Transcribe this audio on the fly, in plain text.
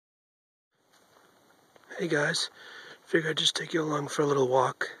Hey guys, figured I'd just take you along for a little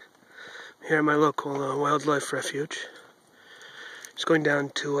walk here at my local wildlife refuge. Just going down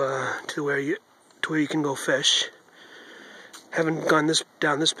to where you can go fish. Haven't gone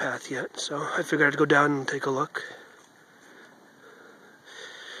down this path yet, so I figured I'd go down and take a look.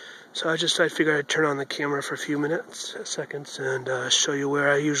 So I figured I'd turn on the camera for a few seconds, and show you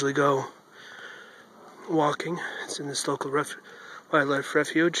where I usually go walking. It's in this local wildlife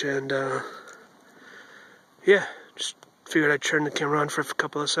refuge, and yeah, just figured I'd turn the camera on for a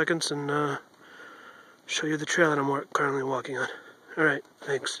couple of seconds and show you the trail that I'm currently walking on. Alright,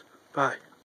 thanks. Bye.